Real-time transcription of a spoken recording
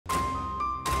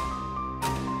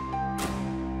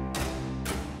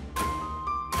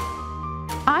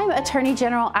I'm Attorney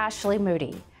General Ashley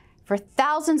Moody. For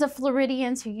thousands of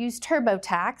Floridians who use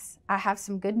TurboTax, I have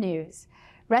some good news.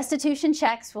 Restitution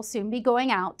checks will soon be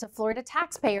going out to Florida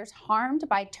taxpayers harmed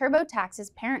by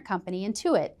TurboTax's parent company,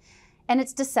 Intuit, and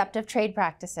its deceptive trade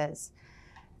practices.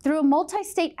 Through a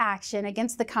multi-state action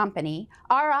against the company,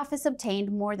 our office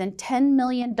obtained more than $10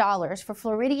 million for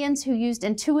Floridians who used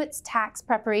Intuit's tax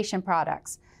preparation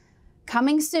products.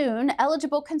 Coming soon,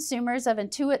 eligible consumers of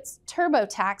Intuit's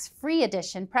TurboTax Free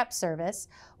Edition prep service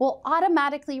will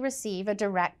automatically receive a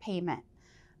direct payment.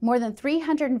 More than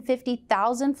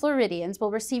 350,000 Floridians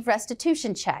will receive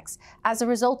restitution checks as a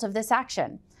result of this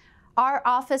action. Our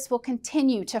office will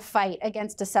continue to fight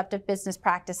against deceptive business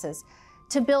practices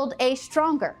to build a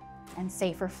stronger and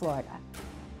safer Florida.